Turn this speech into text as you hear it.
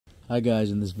Hi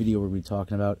guys, in this video we're going to be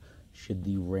talking about should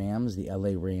the Rams, the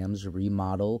LA Rams,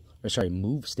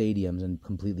 move stadiums and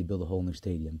completely build a whole new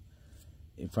stadium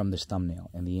from this thumbnail.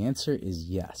 And the answer is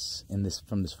yes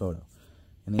from this photo.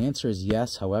 And the answer is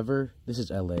yes. However, this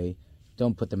is LA.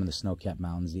 Don't put them in the snow-capped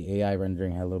mountains. The AI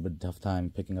rendering had a little bit of a tough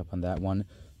time picking up on that one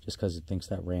just because it thinks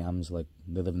that Rams, like,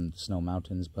 they live in snow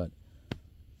mountains, but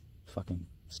fucking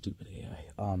stupid AI.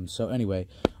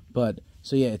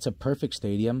 So yeah, it's a perfect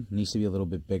stadium. It needs to be a little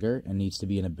bit bigger and needs to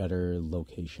be in a better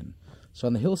location. So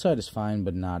on the hillside is fine,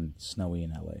 but not snowy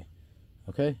in LA.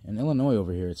 Okay? In Illinois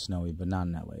over here it's snowy, but not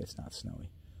in LA. It's not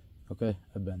snowy. Okay?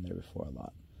 I've been there before a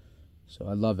lot. So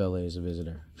I love LA as a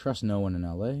visitor. Trust no one in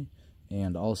LA.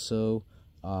 And also,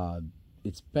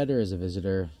 it's better as a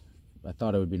visitor. I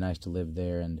thought it would be nice to live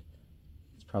there, and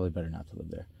it's probably better not to live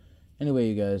there. Anyway,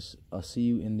 you guys, I'll see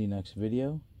you in the next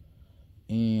video.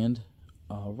 And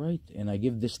alright, and I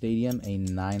give this stadium a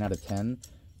 9 out of 10.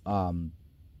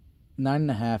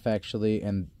 9.5 actually,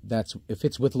 and that's if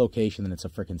it's with location, then it's a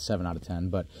freaking 7 out of 10,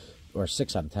 or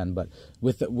 6 out of 10. But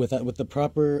with the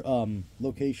proper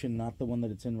location, not the one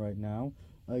that it's in right now,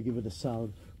 I give it a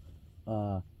solid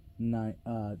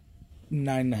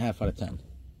 9.5 out of 10.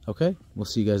 Okay, we'll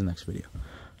see you guys in the next video.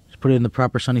 Just put it in the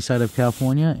proper sunny side of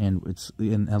California, and it's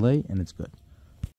in LA, and it's good.